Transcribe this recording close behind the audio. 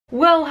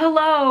Well,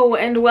 hello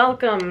and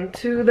welcome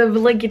to the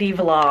Vliggity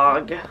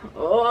vlog.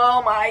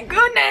 Oh my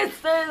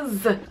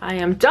goodnesses! I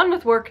am done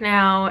with work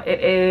now. It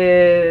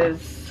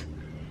is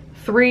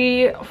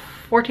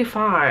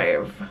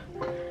 3:45.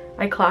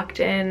 I clocked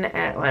in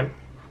at, well,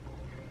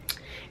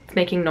 it's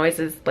making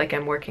noises like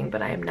I'm working,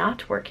 but I am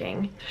not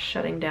working.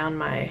 Shutting down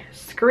my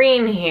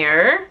screen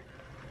here.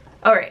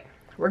 All right,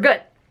 we're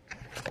good.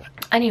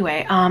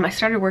 Anyway, I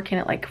started working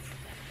at like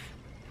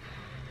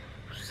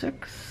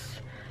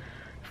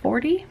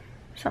 6:40,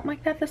 something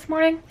like that this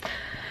morning.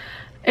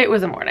 It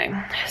was a morning,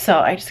 so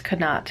I just could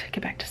not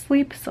get back to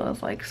sleep, so I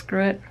was like,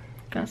 screw it,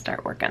 gonna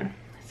start working.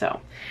 So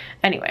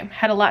anyway,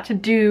 had a lot to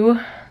do.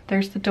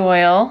 There's the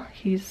Doyle.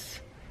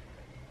 He's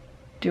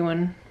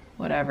doing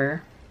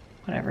whatever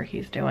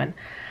he's doing.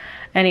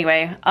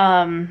 Anyway,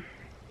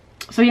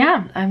 so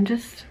yeah, I'm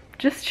just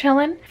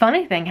chilling.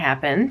 Funny thing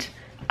happened.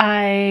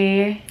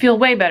 I feel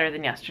way better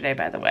than yesterday,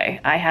 by the way.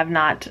 I have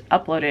not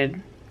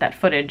uploaded that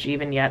footage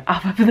even yet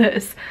off of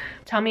this.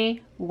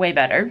 Tummy way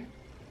better,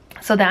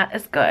 so that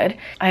is good.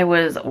 I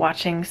was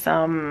watching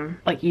some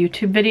like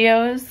YouTube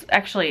videos.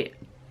 Actually,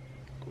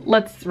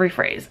 let's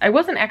rephrase. I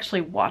wasn't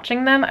actually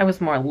watching them, I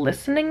was more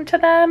listening to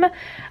them.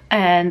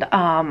 And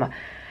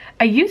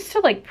I used to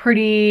like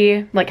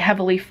pretty like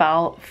heavily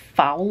follow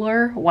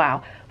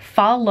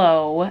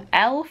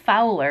Elle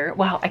Fowler.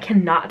 Wow, I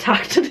cannot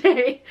talk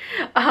today.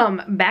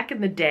 Back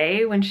in the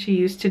day when she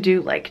used to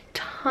do like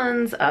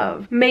tons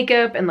of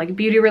makeup and like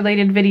beauty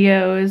related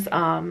videos,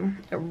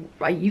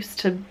 I used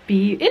to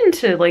be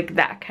into like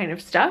that kind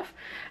of stuff.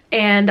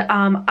 And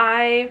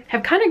I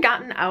have kind of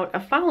gotten out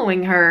of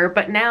following her,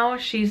 but now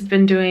she's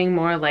been doing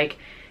more like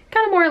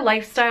kind of more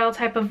lifestyle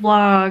type of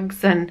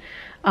vlogs and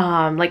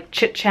like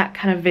chit chat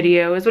kind of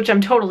videos, which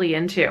I'm totally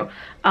into.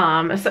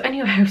 So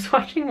anyway, I was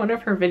watching one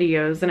of her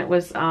videos and it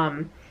was,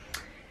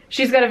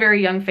 she's got a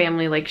very young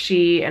family. Like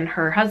she and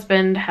her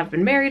husband have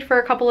been married for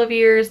a couple of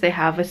years. They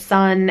have a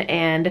son,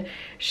 and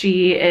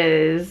she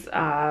is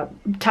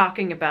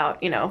talking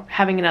about, you know,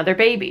 having another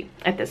baby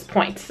at this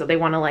point. So they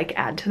want to like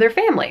add to their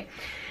family.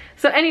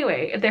 So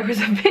anyway, there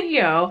was a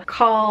video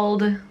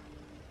called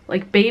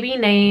like baby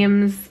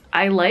names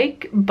I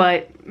like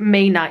but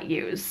may not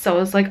use. So I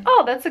was like,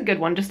 oh, that's a good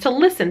one just to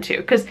listen to,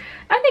 because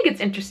I think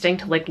it's interesting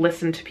to like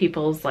listen to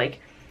people's like,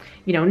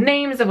 you know,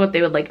 names of what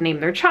they would like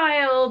name their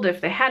child if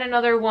they had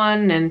another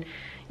one, and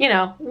you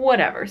know,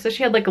 whatever. So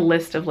she had like a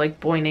list of like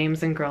boy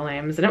names and girl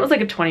names, and it was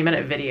like a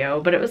 20-minute video,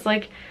 but it was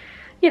like,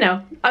 you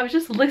know, I was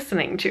just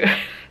listening to it.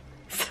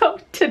 So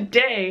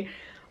today,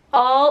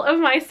 all of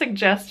my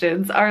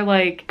suggestions are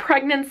like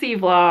pregnancy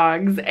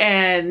vlogs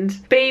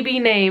and baby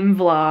name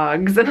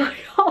vlogs and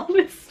like all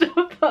this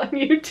stuff on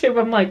YouTube.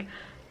 I'm like,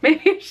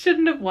 maybe I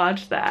shouldn't have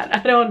watched that. I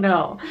don't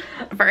know.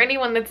 For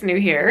anyone that's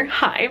new here,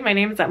 hi, my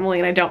name is Emily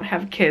and I don't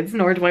have kids,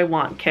 nor do I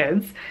want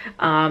kids.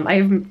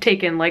 I've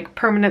taken like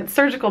permanent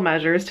surgical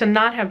measures to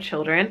not have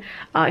children.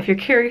 If you're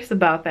curious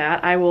about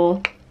that, I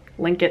will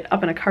link it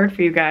up in a card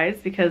for you guys,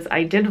 because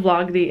I did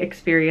vlog the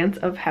experience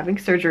of having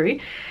surgery.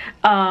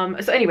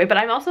 So anyway, but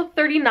I'm also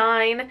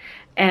 39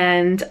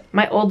 and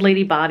my old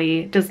lady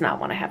body does not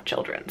want to have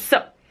children.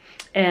 So,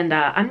 and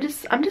I'm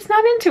just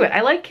not into it.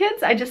 I like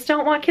kids, I just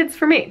don't want kids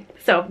for me.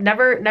 So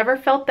never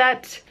felt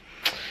that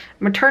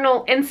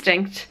maternal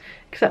instinct,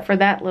 except for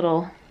that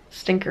little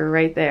stinker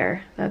right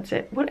there. That's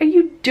it. What are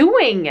you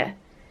doing? You're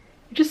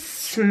just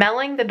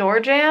smelling the door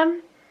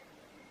jamb?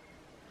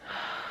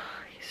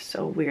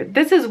 So weird.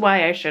 This is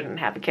why I shouldn't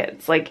have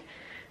kids. Like,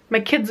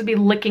 my kids would be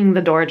licking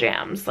the door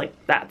jambs. Like,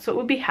 that's what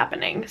would be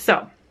happening.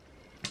 So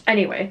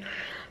anyway,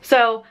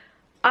 so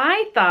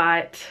I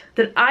thought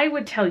that I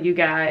would tell you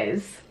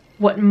guys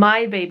what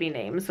my baby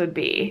names would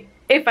be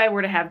if I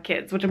were to have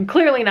kids, which I'm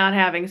clearly not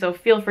having, so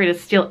feel free to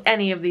steal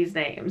any of these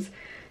names.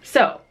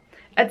 So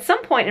at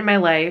some point in my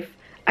life,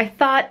 I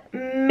thought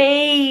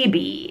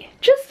maybe,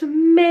 just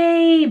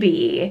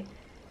maybe,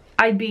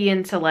 I'd be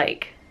into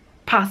like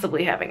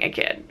possibly having a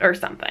kid or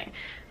something.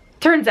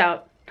 Turns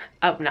out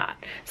I'm not.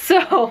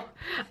 So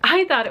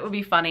I thought it would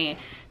be funny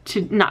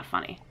to, not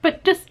funny,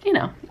 but just, you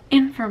know,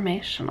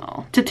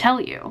 informational, to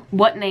tell you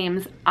what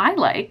names I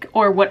like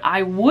or what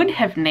I would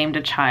have named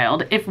a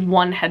child if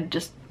one had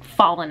just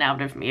fallen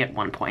out of me at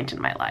one point in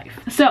my life.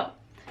 So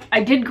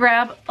I did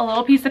grab a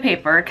little piece of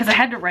paper because I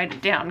had to write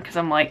it down, because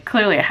I'm like,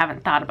 clearly I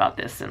haven't thought about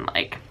this in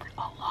like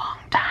a long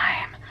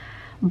time.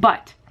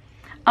 But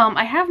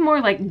I have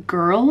more like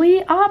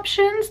girly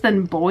options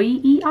than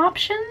boy-y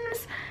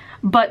options,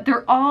 but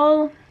they're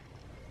all,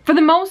 for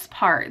the most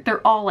part,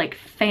 they're all like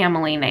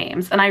family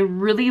names. And I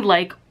really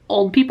like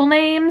old people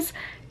names.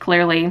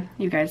 Clearly,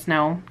 you guys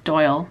know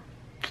Doyle,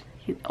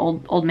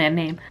 old man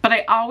name. But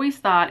I always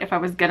thought if I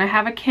was gonna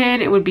have a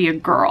kid, it would be a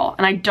girl.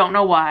 And I don't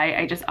know why,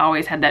 I just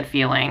always had that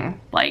feeling,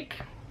 like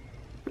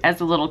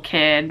as a little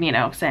kid, you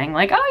know, saying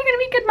like, oh, you're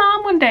gonna be a good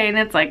mom one day. And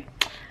it's like,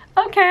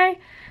 okay.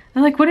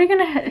 They're like, what are you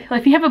gonna,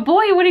 if you have a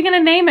boy, what are you gonna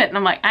name it? And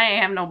I'm like, I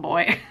am no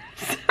boy.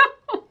 So,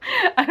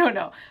 I don't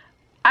know.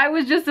 I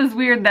was just as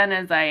weird then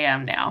as I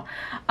am now.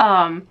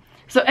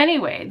 So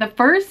anyway, the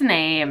first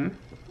name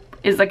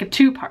is like a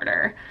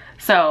two-parter.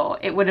 So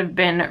it would have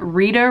been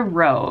Rita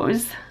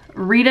Rose.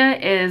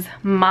 Rita is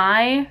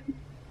my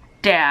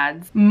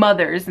dad's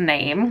mother's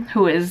name,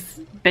 who has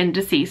been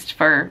deceased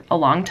for a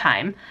long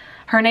time.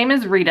 Her name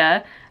is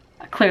Rita.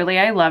 Clearly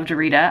I loved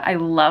Rita. I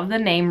love the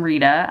name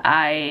Rita.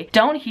 I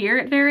don't hear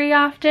it very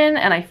often,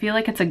 and I feel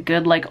like it's a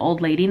good like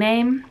old lady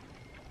name.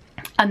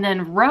 And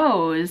then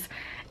Rose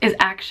is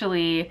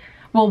actually,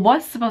 well,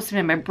 was supposed to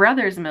be my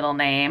brother's middle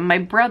name. My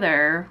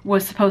brother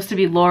was supposed to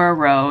be Laura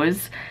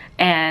Rose,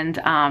 and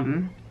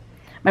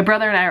my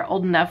brother and I are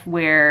old enough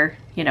where,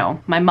 you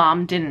know, my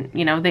mom didn't,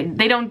 you know, they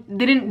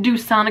didn't do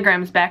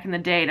sonograms back in the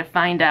day to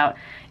find out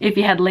if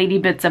you had lady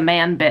bits or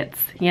man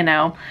bits, you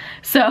know.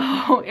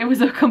 So it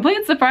was a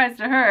complete surprise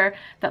to her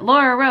that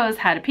Laura Rose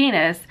had a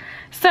penis.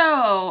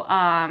 So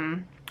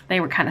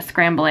they were kind of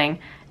scrambling,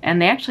 and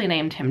they actually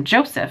named him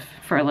Joseph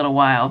for a little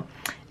while,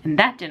 and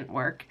that didn't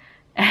work.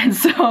 And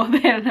so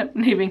they ended up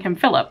naming him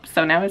Philip.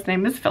 So now his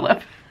name is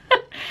Philip.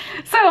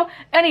 So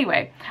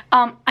anyway,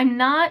 I'm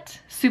not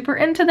super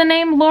into the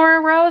name Laura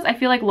Rose. I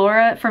feel like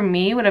Laura for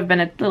me would have been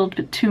a little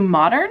bit too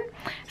modern.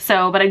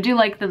 So, but I do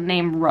like the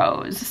name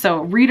Rose.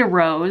 So Rita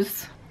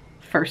Rose,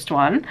 first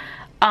one.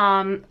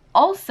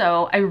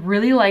 Also, I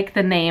really like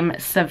the name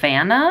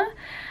Savannah,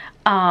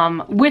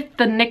 with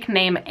the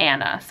nickname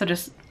Anna. So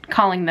just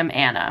calling them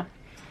Anna.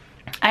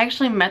 I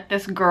actually met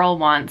this girl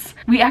once.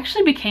 We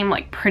actually became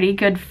like pretty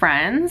good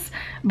friends,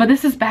 but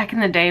this is back in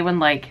the day when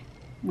like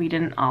we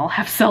didn't all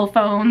have cell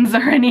phones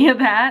or any of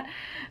that.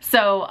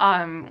 So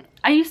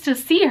I used to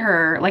see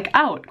her like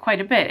out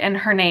quite a bit, and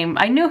her name,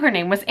 I knew her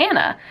name was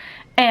Anna.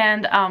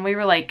 And we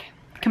were like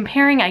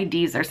comparing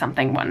IDs or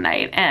something one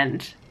night,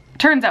 and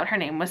turns out her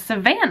name was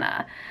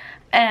Savannah.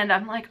 And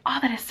I'm like, oh,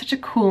 that is such a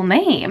cool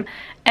name.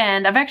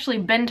 And I've actually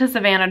been to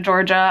Savannah,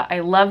 Georgia. I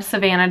love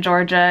Savannah,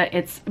 Georgia.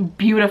 It's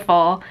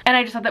beautiful. And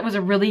I just thought that was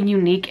a really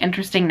unique,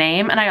 interesting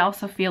name. And I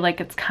also feel like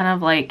it's kind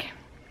of like,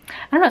 I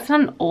don't know, it's not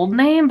an old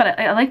name, but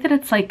I like that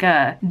it's like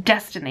a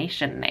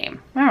destination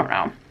name. I don't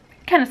know,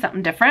 kind of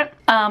something different.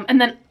 And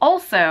then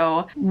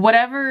also,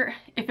 whatever,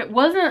 if it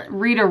wasn't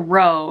Rita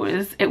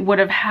Rose, it would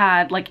have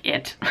had like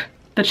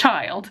the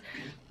child,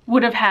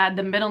 would have had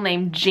the middle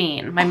name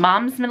Jean. My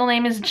mom's middle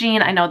name is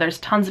Jean. I know there's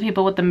tons of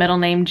people with the middle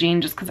name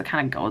Jean just because it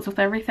kind of goes with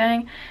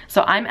everything.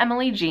 So I'm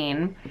Emily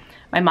Jean.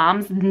 My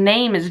mom's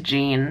name is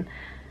Jean.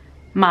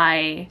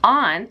 My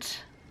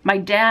aunt, my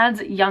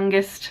dad's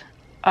youngest,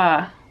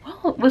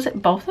 well, was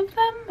it both of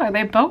them? Are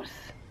they both?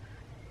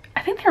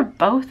 I think they're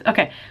both.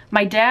 Okay,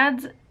 my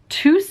dad's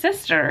two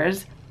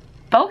sisters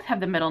both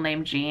have the middle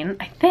name Jean,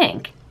 I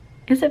think.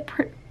 Is it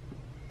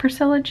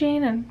Priscilla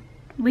Jean and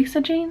Lisa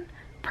Jean?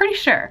 Pretty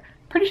sure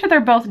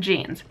they're both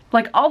Jeans.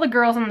 Like all the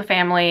girls in the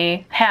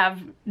family have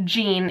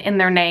Jean in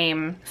their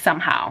name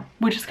somehow,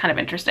 which is kind of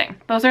interesting.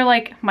 Those are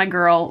like my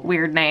girl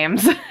weird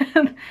names.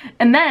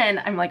 And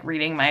then I'm like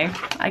reading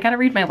I gotta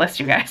read my list,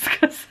 you guys,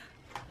 because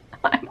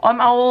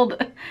I'm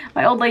old,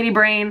 my old lady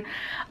brain.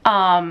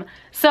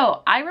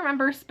 So I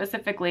remember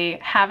specifically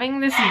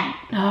having this,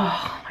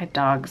 oh, my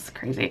dog's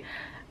crazy.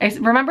 I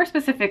remember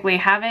specifically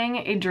having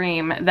a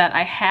dream that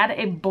I had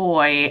a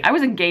boy. I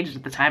was engaged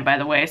at the time, by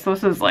the way, so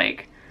this was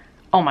like,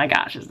 oh my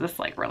gosh, is this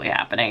like really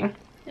happening?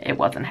 It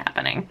wasn't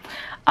happening.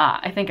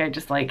 I think I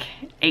just like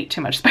ate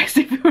too much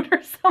spicy food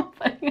or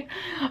something.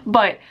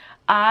 But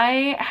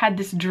I had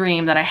this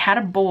dream that I had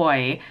a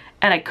boy,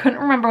 and I couldn't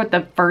remember what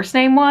the first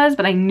name was,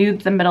 but I knew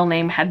the middle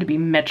name had to be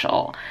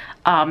Mitchell.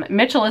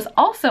 Mitchell is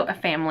also a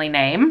family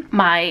name.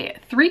 My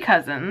three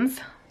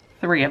cousins,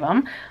 three of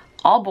them,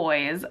 all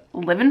boys,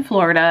 live in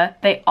Florida.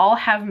 They all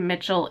have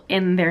Mitchell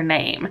in their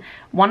name.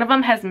 One of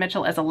them has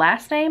Mitchell as a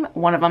last name,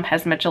 one of them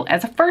has Mitchell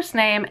as a first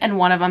name, and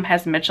one of them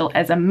has Mitchell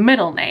as a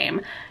middle name.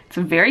 It's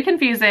very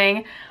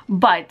confusing,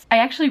 but I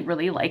actually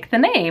really like the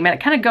name, and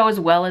it kind of goes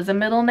well as a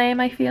middle name,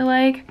 I feel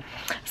like.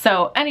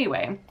 So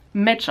anyway,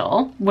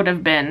 Mitchell would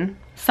have been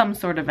some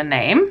sort of a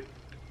name.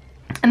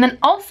 And then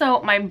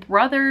also my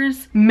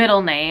brother's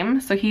middle name,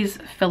 so he's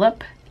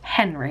Philip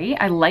Henry.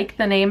 I like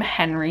the name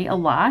Henry a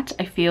lot.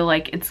 I feel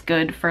like it's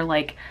good for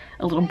like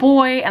a little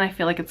boy, and I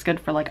feel like it's good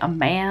for like a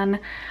man.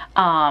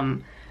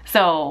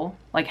 So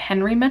like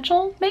Henry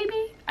Mitchell,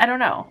 maybe? I don't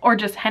know. Or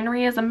just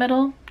Henry as a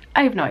middle?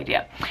 I have no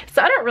idea.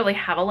 So I don't really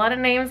have a lot of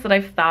names that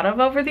I've thought of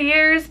over the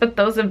years, but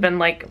those have been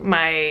like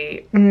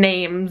my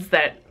names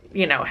that,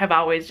 you know, have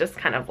always just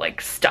kind of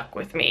like stuck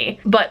with me.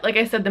 But like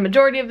I said, the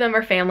majority of them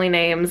are family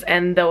names,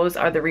 and those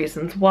are the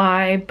reasons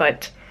why.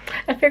 But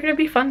I figured it'd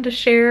be fun to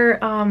share,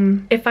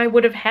 if I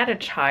would have had a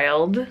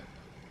child,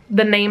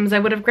 the names I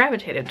would have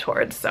gravitated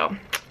towards, so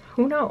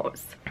who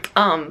knows.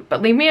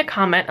 But leave me a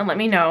comment and let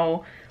me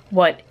know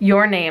what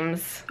your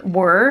names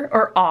were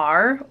or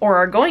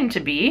are going to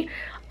be.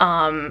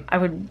 I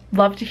would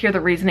love to hear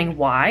the reasoning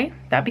why.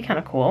 That'd be kind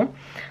of cool.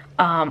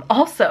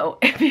 Also,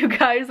 if you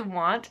guys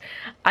want,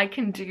 I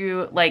can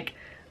do like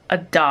a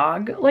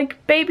dog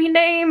like baby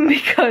name,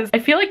 because I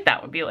feel like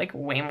that would be like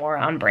way more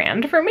on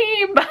brand for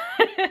me. But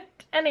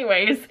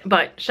anyways,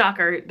 but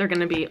shocker, they're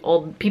gonna be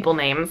old people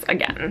names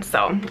again,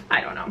 so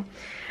I don't know.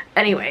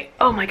 Anyway,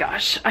 oh my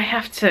gosh, I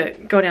have to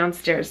go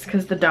downstairs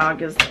because the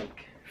dog is like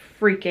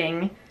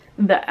freaking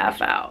the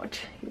F out.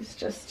 He's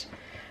just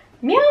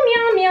meow,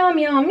 meow, meow,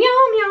 meow,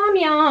 meow, meow,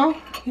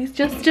 meow. He's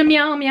just a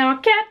meow, meow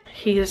cat.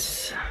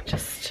 He's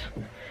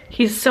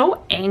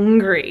so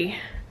angry.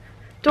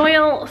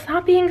 Doyle,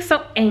 stop being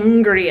so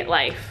angry at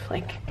life.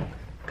 Like,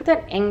 look at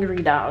that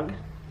angry dog.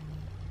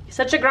 He's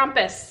such a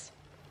grumpus.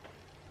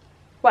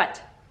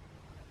 What?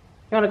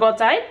 You wanna go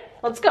outside?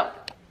 Let's go.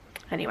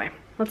 Anyway,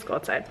 let's go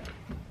outside.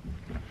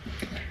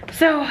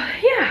 So,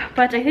 yeah,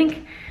 but I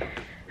think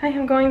I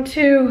am going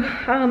to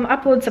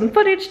upload some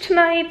footage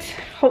tonight.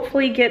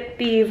 Hopefully get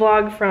the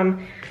vlog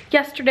from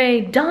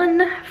yesterday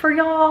done for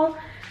y'all.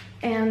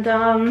 And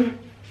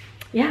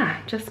yeah,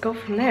 just go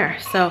from there.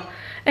 So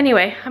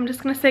anyway, I'm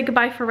just gonna say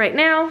goodbye for right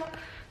now.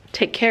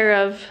 Take care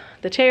of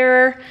the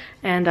terror,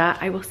 and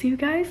I will see you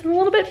guys in a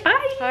little bit.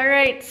 Bye. All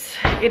right,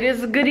 it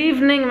is a good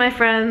evening, my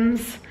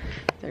friends.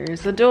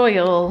 There's the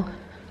Doyle.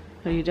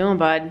 What are you doing,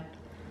 bud?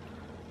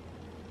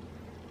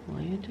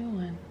 What are you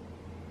doing?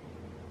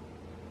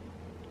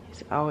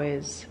 He's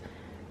always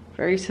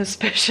very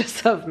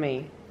suspicious of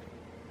me.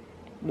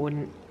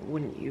 Wouldn't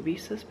you be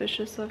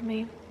suspicious of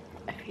me?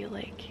 I feel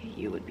like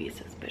you would be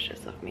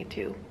suspicious of me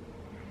too.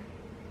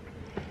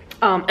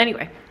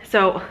 Anyway,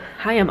 so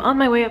I am on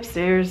my way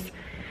upstairs.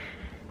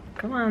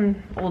 Come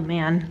on, old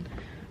man.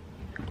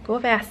 Go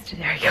fast.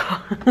 There you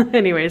go.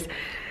 Anyways,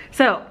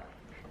 so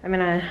I'm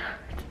gonna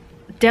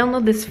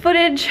download this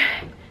footage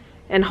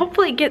and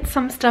hopefully get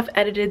some stuff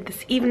edited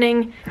this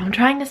evening. I'm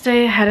trying to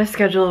stay ahead of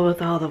schedule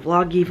with all the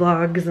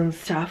vlogs and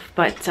stuff,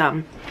 but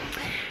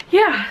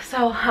yeah,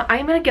 so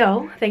I'm gonna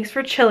go. Thanks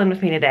for chilling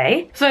with me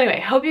today. So anyway,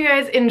 hope you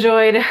guys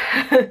enjoyed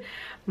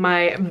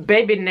my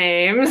baby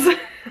names.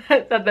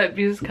 I thought that'd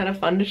be just kind of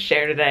fun to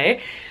share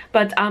today.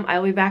 But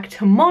I'll be back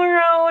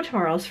tomorrow.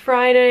 Tomorrow's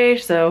Friday,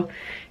 so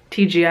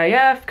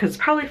TGIF, because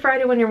it's probably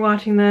Friday when you're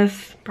watching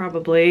this,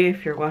 probably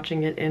if you're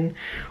watching it in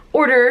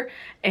order.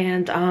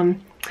 And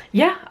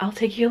yeah, I'll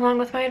take you along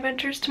with my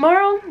adventures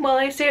tomorrow while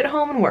I stay at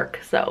home and work.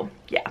 So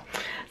yeah,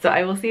 so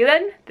I will see you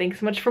then. Thanks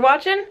so much for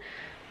watching.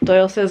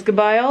 Doyle says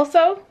goodbye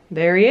also.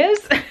 There he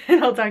is.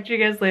 And I'll talk to you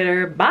guys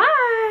later.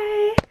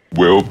 Bye.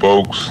 Well,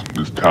 folks,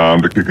 it's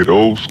time to kick it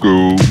old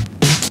school.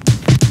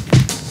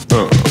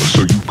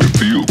 So you can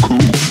feel cool.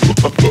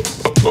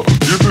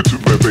 Give it to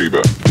me,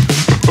 baby.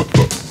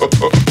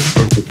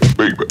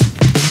 Baby.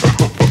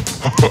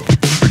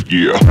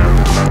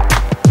 Yeah.